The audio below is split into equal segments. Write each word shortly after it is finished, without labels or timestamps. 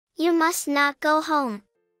You must not go home.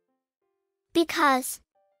 Because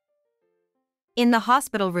In the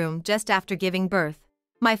hospital room just after giving birth,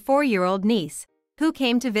 my 4-year-old niece, who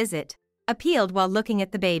came to visit, appealed while looking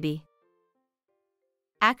at the baby.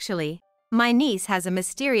 Actually, my niece has a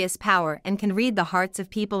mysterious power and can read the hearts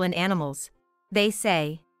of people and animals, they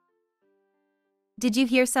say. Did you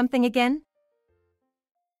hear something again?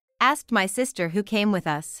 Asked my sister who came with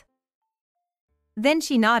us. Then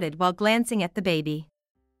she nodded while glancing at the baby.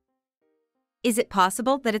 Is it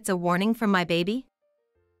possible that it's a warning from my baby?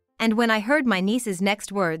 And when I heard my niece's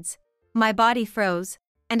next words, my body froze,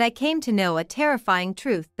 and I came to know a terrifying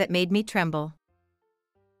truth that made me tremble.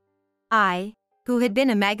 I, who had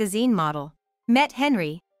been a magazine model, met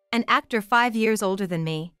Henry, an actor 5 years older than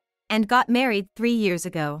me, and got married 3 years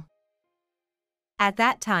ago. At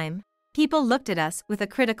that time, people looked at us with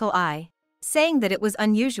a critical eye, saying that it was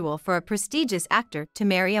unusual for a prestigious actor to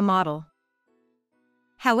marry a model.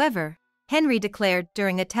 However, Henry declared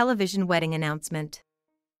during a television wedding announcement,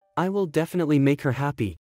 I will definitely make her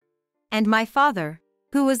happy. And my father,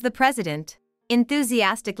 who was the president,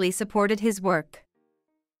 enthusiastically supported his work.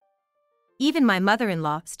 Even my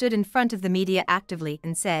mother-in-law stood in front of the media actively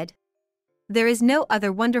and said, there is no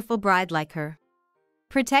other wonderful bride like her,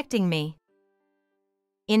 protecting me.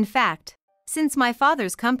 In fact, since my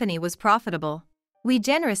father's company was profitable, we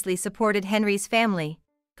generously supported Henry's family,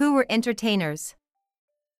 who were entertainers.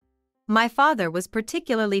 My father was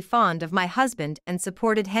particularly fond of my husband and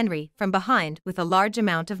supported Henry from behind with a large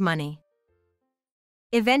amount of money.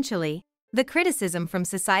 Eventually, the criticism from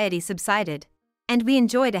society subsided, and we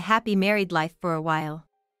enjoyed a happy married life for a while.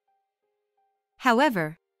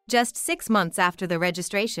 However, just 6 months after the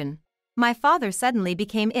registration, my father suddenly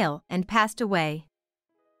became ill and passed away.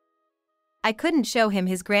 I couldn't show him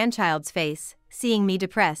his grandchild's face, seeing me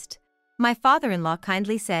depressed. My father-in-law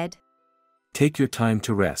kindly said, Take your time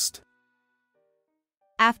to rest.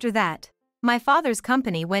 After that, my father's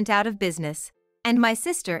company went out of business, and my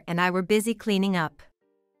sister and I were busy cleaning up.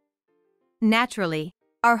 Naturally,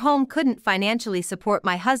 our home couldn't financially support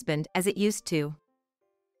my husband as it used to.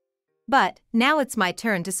 But now it's my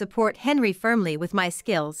turn to support Henry firmly with my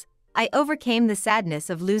skills. I overcame the sadness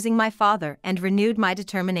of losing my father and renewed my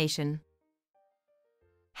determination.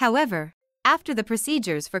 However, after the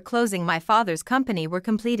procedures for closing my father's company were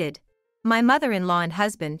completed, my mother-in-law and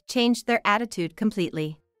husband changed their attitude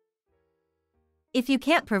completely. If you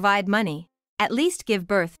can't provide money, at least give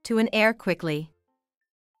birth to an heir quickly.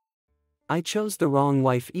 I chose the wrong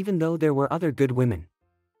wife even though there were other good women.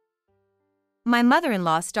 My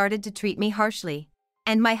mother-in-law started to treat me harshly,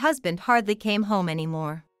 and my husband hardly came home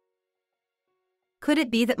anymore. Could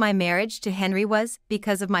it be that my marriage to Henry was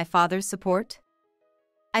because of my father's support?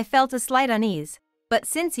 I felt a slight unease, but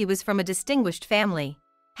since he was from a distinguished family,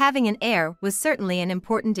 having an heir was certainly an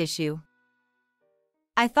important issue.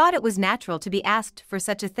 I thought it was natural to be asked for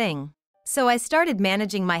such a thing, so I started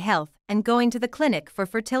managing my health and going to the clinic for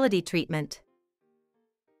fertility treatment.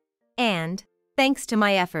 And, thanks to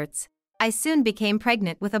my efforts, I soon became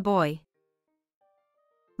pregnant with a boy.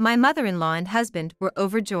 My mother-in-law and husband were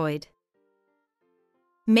overjoyed.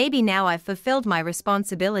 Maybe now I've fulfilled my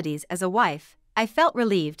responsibilities as a wife. I felt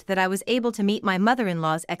relieved that I was able to meet my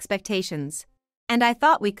mother-in-law's expectations, and I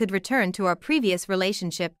thought we could return to our previous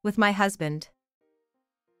relationship with my husband,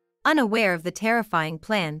 unaware of the terrifying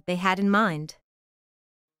plan they had in mind.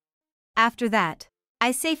 After that,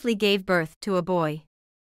 I safely gave birth to a boy.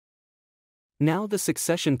 Now the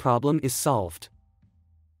succession problem is solved.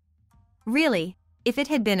 Really, if it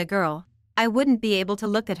had been a girl, I wouldn't be able to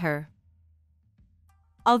look at her.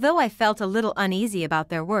 Although I felt a little uneasy about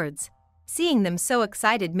their words, seeing them so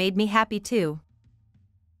excited made me happy too.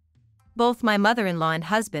 Both my mother-in-law and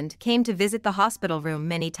husband came to visit the hospital room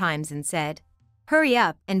many times and said, "Hurry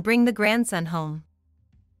up and bring the grandson home."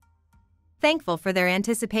 Thankful for their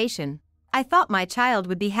anticipation, I thought my child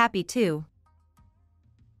would be happy too.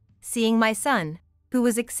 Seeing my son, who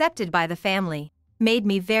was accepted by the family, made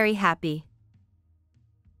me very happy.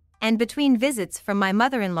 And between visits from my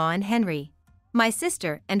mother-in-law and Henry, my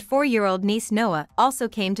sister and 4-year-old niece Noah also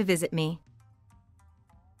came to visit me.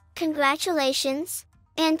 Congratulations,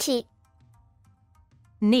 Auntie.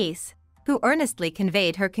 Niece, who earnestly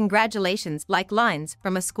conveyed her congratulations like lines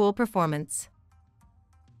from a school performance.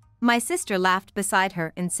 My sister laughed beside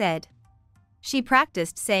her and said, she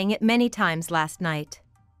practiced saying it many times last night.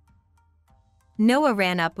 Noah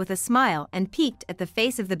ran up with a smile and peeked at the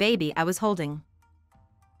face of the baby I was holding.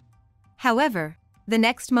 However, the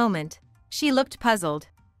next moment, she looked puzzled,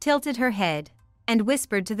 tilted her head, and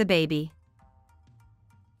whispered to the baby,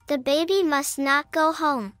 The baby must not go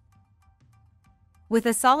home. With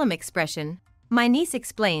a solemn expression, My niece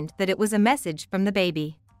explained that it was a message from the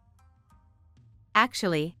baby.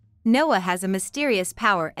 Actually, Noah has a mysterious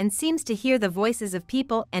power and seems to hear the voices of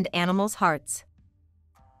people and animals' hearts.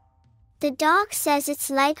 The dog says its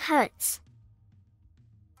leg hurts.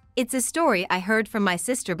 It's a story I heard from my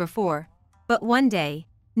sister before, but one day,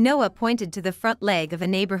 Noah pointed to the front leg of a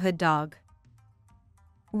neighborhood dog.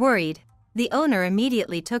 Worried, the owner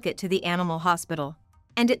immediately took it to the animal hospital,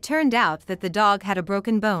 and it turned out that the dog had a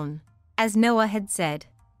broken bone, as Noah had said.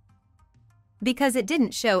 Because it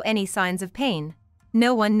didn't show any signs of pain,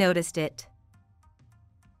 no one noticed it.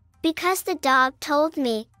 Because the dog told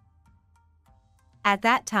me. At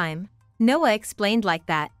that time, Noah explained like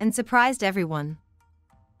that and surprised everyone.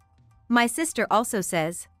 My sister also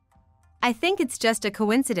says, I think it's just a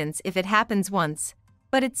coincidence if it happens once,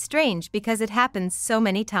 but it's strange because it happens so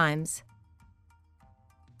many times.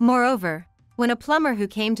 Moreover, when a plumber who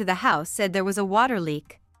came to the house said there was a water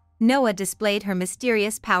leak, Noah displayed her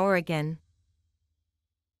mysterious power again.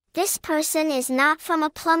 This person is not from a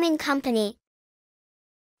plumbing company.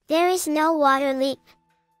 There is no water leak.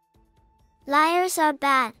 Liars are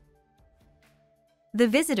bad. The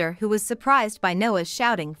visitor who was surprised by Noah's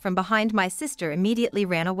shouting from behind my sister immediately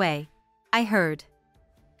ran away. I heard.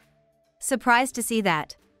 Surprised to see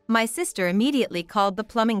that, my sister immediately called the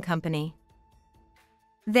plumbing company.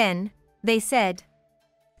 Then, they said,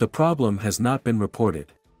 The problem has not been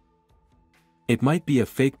reported. It might be a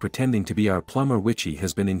fake pretending to be our plumber, which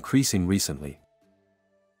has been increasing recently.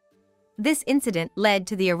 This incident led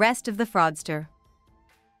to the arrest of the fraudster.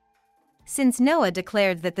 Since Noah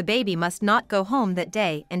declared that the baby must not go home that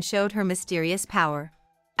day and showed her mysterious power,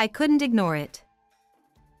 I couldn't ignore it.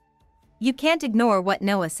 You can't ignore what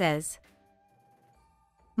Noah says.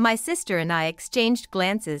 My sister and I exchanged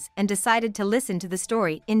glances and decided to listen to the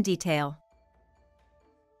story in detail.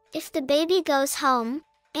 If the baby goes home,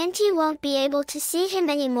 Auntie won't be able to see him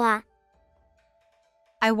anymore.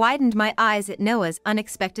 I widened my eyes at Noah's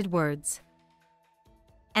unexpected words.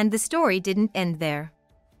 And the story didn't end there.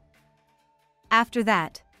 After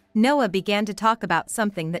that, Noah began to talk about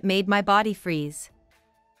something that made my body freeze.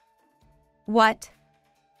 What?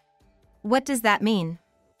 What does that mean?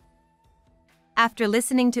 After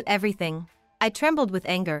listening to everything, I trembled with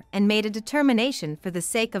anger and made a determination for the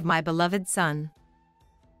sake of my beloved son.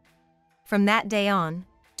 From that day on,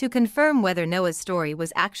 to confirm whether Noah's story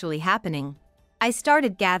was actually happening, I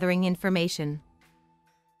started gathering information.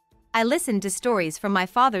 I listened to stories from my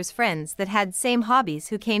father's friends that had same hobbies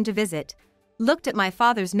who came to visit, looked at my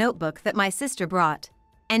father's notebook that my sister brought,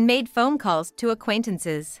 and made phone calls to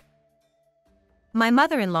acquaintances. My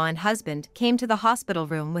mother-in-law and husband came to the hospital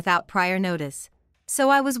room without prior notice, so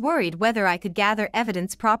I was worried whether I could gather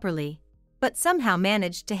evidence properly, but somehow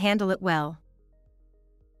managed to handle it well.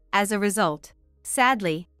 As a result,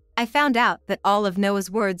 sadly, I found out that all of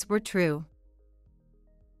Noah's words were true.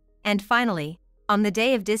 And finally, on the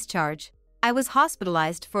day of discharge, I was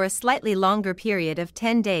hospitalized for a slightly longer period of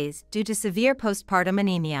 10 days due to severe postpartum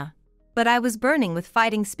anemia. But I was burning with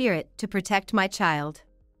fighting spirit to protect my child.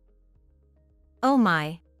 Oh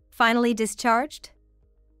my, finally discharged?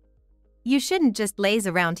 You shouldn't just laze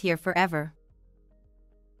around here forever.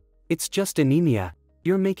 It's just anemia,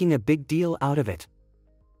 you're making a big deal out of it.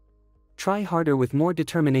 Try harder with more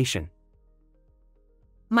determination.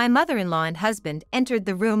 My mother-in-law and husband entered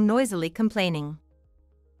the room noisily complaining.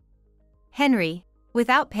 Henry,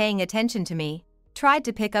 without paying attention to me, tried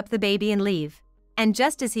to pick up the baby and leave, and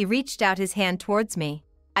just as he reached out his hand towards me,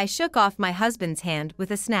 I shook off my husband's hand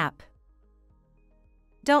with a snap.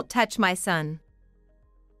 Don't touch my son.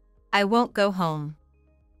 I won't go home.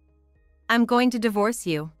 I'm going to divorce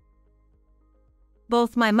you.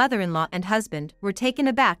 Both my mother-in-law and husband were taken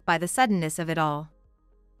aback by the suddenness of it all.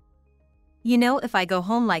 You know, if I go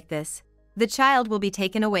home like this, the child will be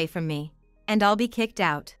taken away from me, and I'll be kicked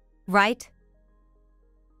out, right?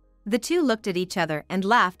 The two looked at each other and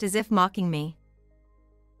laughed as if mocking me.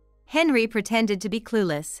 Henry pretended to be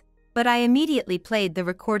clueless, but I immediately played the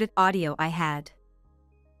recorded audio I had.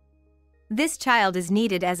 This child is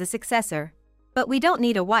needed as a successor, but we don't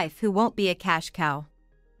need a wife who won't be a cash cow.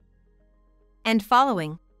 And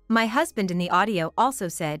following, my husband in the audio also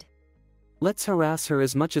said, Let's harass her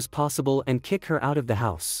as much as possible and kick her out of the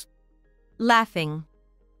house. Laughing.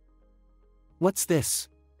 What's this?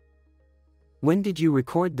 When did you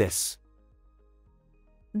record this?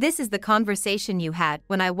 This is the conversation you had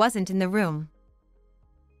when I wasn't in the room.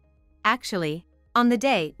 Actually, on the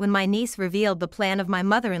day when my niece revealed the plan of my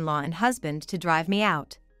mother-in-law and husband to drive me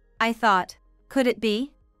out, I thought, could it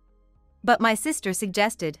be? But my sister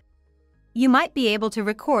suggested, you might be able to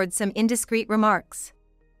record some indiscreet remarks.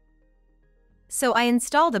 so I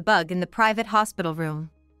installed a bug in the private hospital room.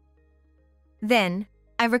 Then,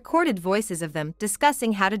 I recorded voices of them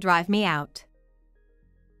discussing how to drive me out.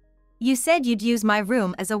 You said you'd use my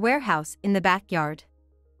room as a warehouse in the backyard.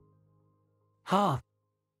 Ha!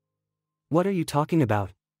 What are you talking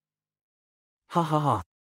about? Ha ha ha.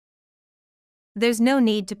 There's no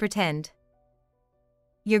need to pretend.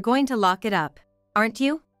 You're going to lock it up, aren't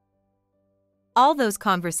you? All those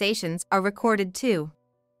conversations are recorded too.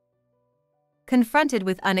 Confronted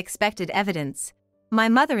with unexpected evidence, my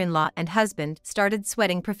mother-in-law and husband started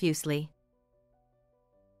sweating profusely.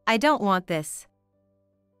 I don't want this.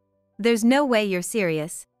 There's no way you're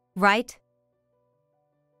serious, right?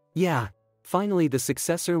 Yeah, finally the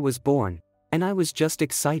successor was born, and I was just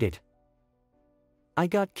excited. I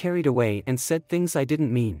got carried away and said things I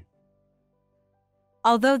didn't mean.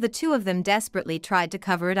 Although the two of them desperately tried to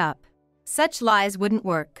cover it up, such lies wouldn't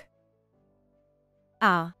work.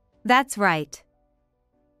 Ah, that's right.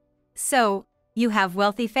 So, you have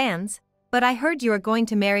wealthy fans, but I heard you are going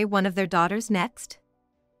to marry one of their daughters next?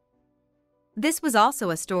 This was also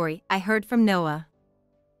a story I heard from Noah.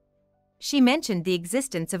 She mentioned the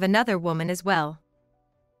existence of another woman as well.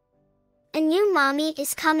 A new mommy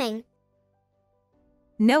is coming.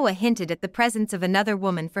 Noah hinted at the presence of another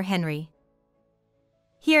woman for Henry.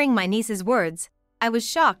 Hearing my niece's words, I was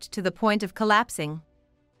shocked to the point of collapsing.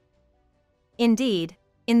 Indeed,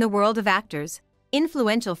 in the world of actors,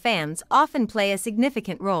 influential fans often play a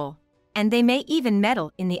significant role, and they may even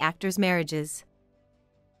meddle in the actors' marriages.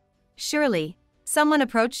 Surely, someone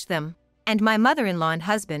approached them, and my mother-in-law and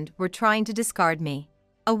husband were trying to discard me,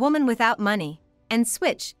 a woman without money, and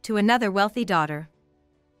switch to another wealthy daughter.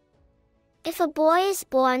 If a boy is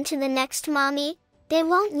born to the next mommy, they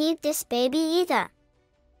won't need this baby either.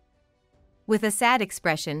 With a sad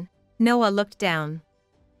expression, Noah looked down.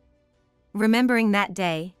 Remembering that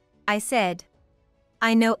day, I said,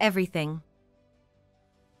 I know everything.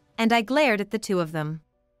 And I glared at the two of them.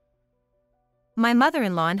 My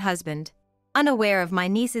mother-in-law and husband, unaware of my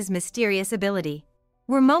niece's mysterious ability,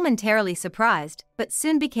 were momentarily surprised but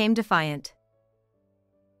soon became defiant.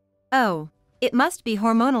 Oh, it must be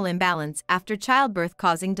hormonal imbalance after childbirth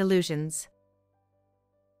causing delusions.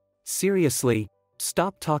 Seriously,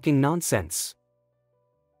 stop talking nonsense.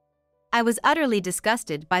 I was utterly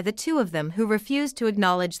disgusted by the two of them who refused to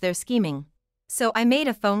acknowledge their scheming, so I made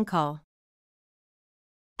a phone call.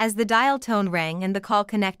 As the dial tone rang and the call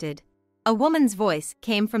connected, a woman's voice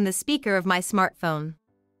came from the speaker of my smartphone.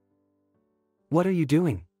 What are you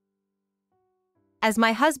doing? As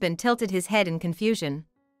my husband tilted his head in confusion,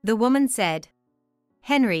 the woman said,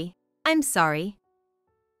 Henry, I'm sorry.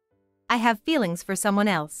 I have feelings for someone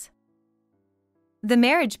else. The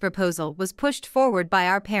marriage proposal was pushed forward by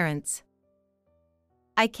our parents.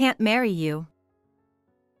 I can't marry you.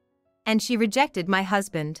 And she rejected my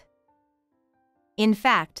husband. In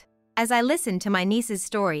fact, as I listened to my niece's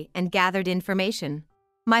story and gathered information,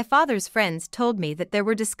 my father's friends told me that there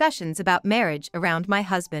were discussions about marriage around my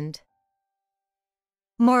husband.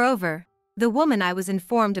 Moreover, the woman I was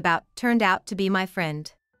informed about turned out to be my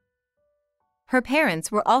friend. Her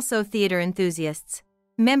parents were also theater enthusiasts,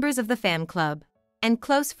 members of the fan club, and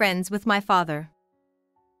close friends with my father.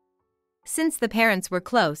 Since the parents were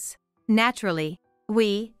close, naturally,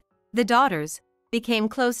 we, the daughters, became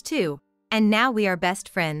close too, and now we are best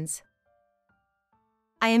friends.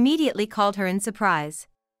 I immediately called her in surprise,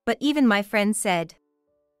 but even my friend said,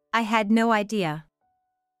 I had no idea,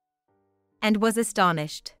 and was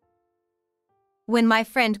astonished. When my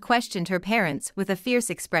friend questioned her parents with a fierce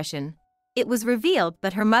expression, it was revealed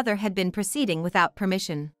that her mother had been proceeding without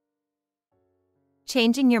permission.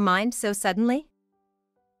 Changing your mind so suddenly?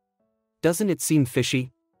 Doesn't it seem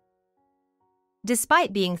fishy?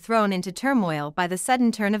 Despite being thrown into turmoil by the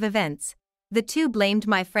sudden turn of events, the two blamed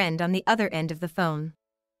my friend on the other end of the phone.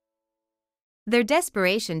 Their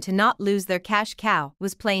desperation to not lose their cash cow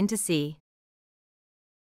was plain to see.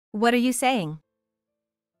 What are you saying?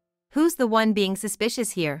 Who's the one being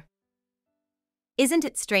suspicious here? Isn't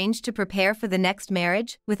it strange to prepare for the next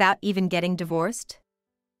marriage without even getting divorced?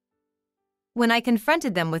 When I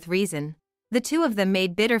confronted them with reason, the two of them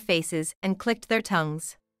made bitter faces and clicked their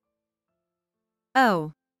tongues.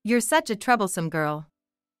 Oh, you're such a troublesome girl.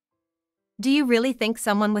 Do you really think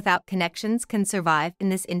someone without connections can survive in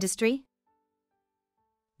this industry?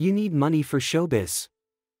 You need money for showbiz.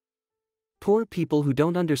 Poor people who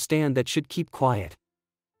don't understand that should keep quiet.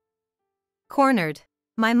 Cornered,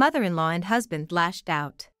 my mother-in-law and husband lashed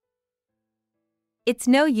out. It's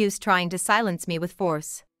no use trying to silence me with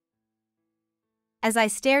force. As I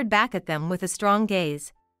stared back at them with a strong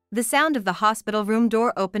gaze, the sound of the hospital room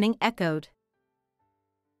door opening echoed.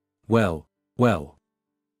 Well, Well,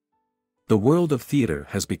 the world of theater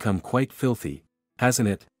has become quite filthy, hasn't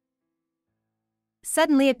it?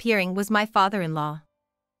 Suddenly appearing was my father-in-law.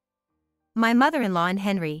 My mother-in-law and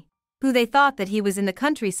Henry, who they thought that he was in the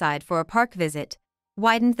countryside for a park visit,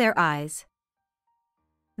 widened their eyes.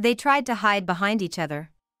 They tried to hide behind each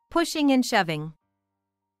other, pushing and shoving.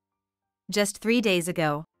 Just 3 days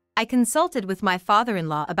ago, I consulted with my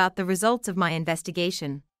father-in-law about the results of my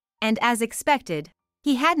investigation, and as expected,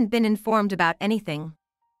 he hadn't been informed about anything.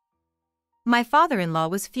 My father-in-law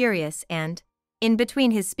was furious and, in between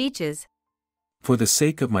his speeches, For the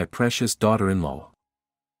sake of my precious daughter-in-law.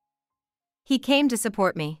 he came to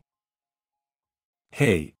support me.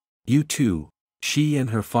 Hey, you two, she and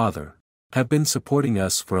her father, have been supporting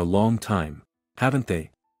us for a long time, haven't they?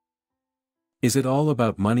 Is it all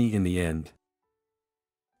about money in the end?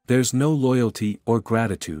 There's no loyalty or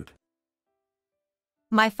gratitude.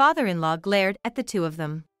 My father-in-law glared at the two of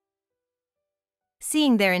them.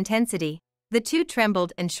 Seeing their intensity, the two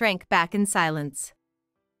trembled and shrank back in silence.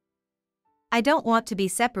 I don't want to be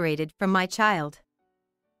separated from my child.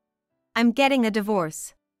 I'm getting a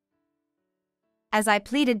divorce. As I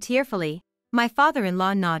pleaded tearfully, my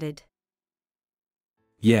father-in-law nodded.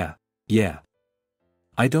 Yeah.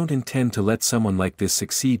 I don't intend to let someone like this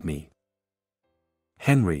succeed me.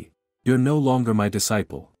 Henry, you're no longer my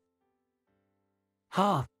disciple.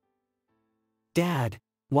 Ha! Dad,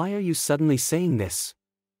 why are you suddenly saying this?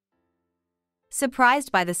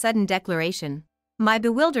 Surprised by the sudden declaration, my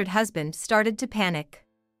bewildered husband started to panic.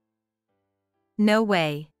 No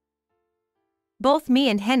way. Both me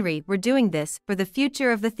and Henry were doing this for the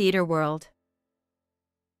future of the theater world.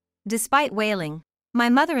 Despite wailing, my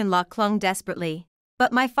mother-in-law clung desperately,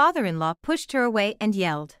 but my father-in-law pushed her away and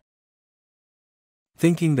yelled.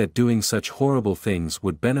 Thinking that doing such horrible things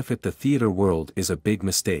would benefit the theater world is a big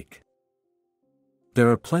mistake. There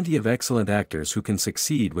are plenty of excellent actors who can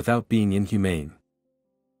succeed without being inhumane.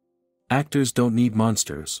 Actors don't need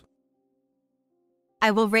monsters. I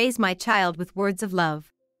will raise my child with words of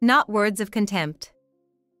love, not words of contempt.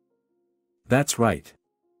 That's right.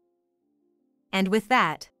 And with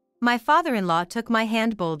that, my father-in-law took my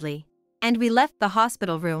hand boldly, and we left the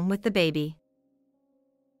hospital room with the baby.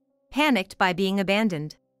 Panicked by being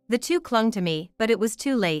abandoned, the two clung to me, but it was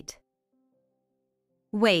too late.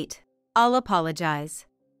 Wait, I'll apologize.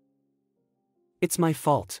 It's my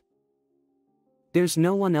fault. There's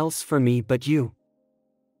no one else for me but you.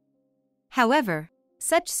 However,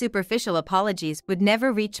 such superficial apologies would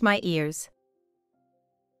never reach my ears.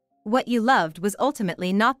 What you loved was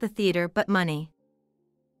ultimately not the theater but money.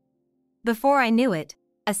 Before I knew it,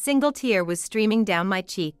 a single tear was streaming down my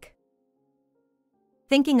cheek.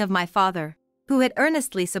 Thinking of my father, who had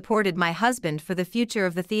earnestly supported my husband for the future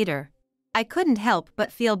of the theater, I couldn't help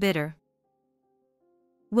but feel bitter.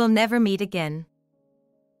 We'll never meet again.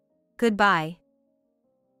 Goodbye.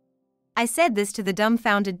 I said this to the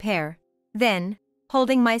dumbfounded pair, then,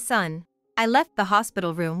 holding my son, I left the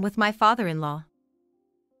hospital room with my father-in-law.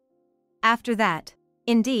 After that,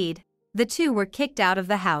 indeed, the two were kicked out of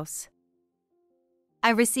the house. I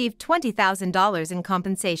received $20,000 in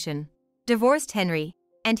compensation, divorced Henry,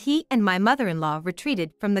 and he and my mother-in-law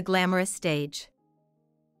retreated from the glamorous stage.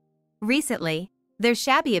 Recently, their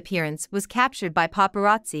shabby appearance was captured by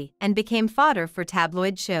paparazzi and became fodder for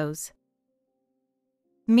tabloid shows.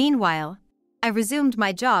 Meanwhile, I resumed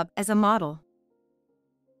my job as a model.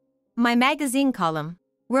 My magazine column,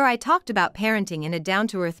 where I talked about parenting in a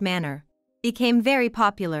down-to-earth manner, became very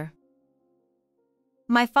popular.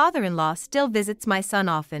 My father-in-law still visits my son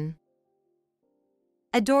often.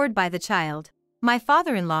 Adored by the child, my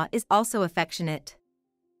father-in-law is also affectionate.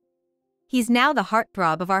 He's now the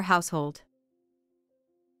heartthrob of our household.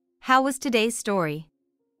 How was today's story?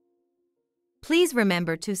 Please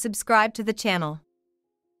remember to subscribe to the channel.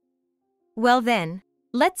 Well then,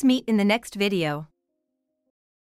 let's meet in the next video.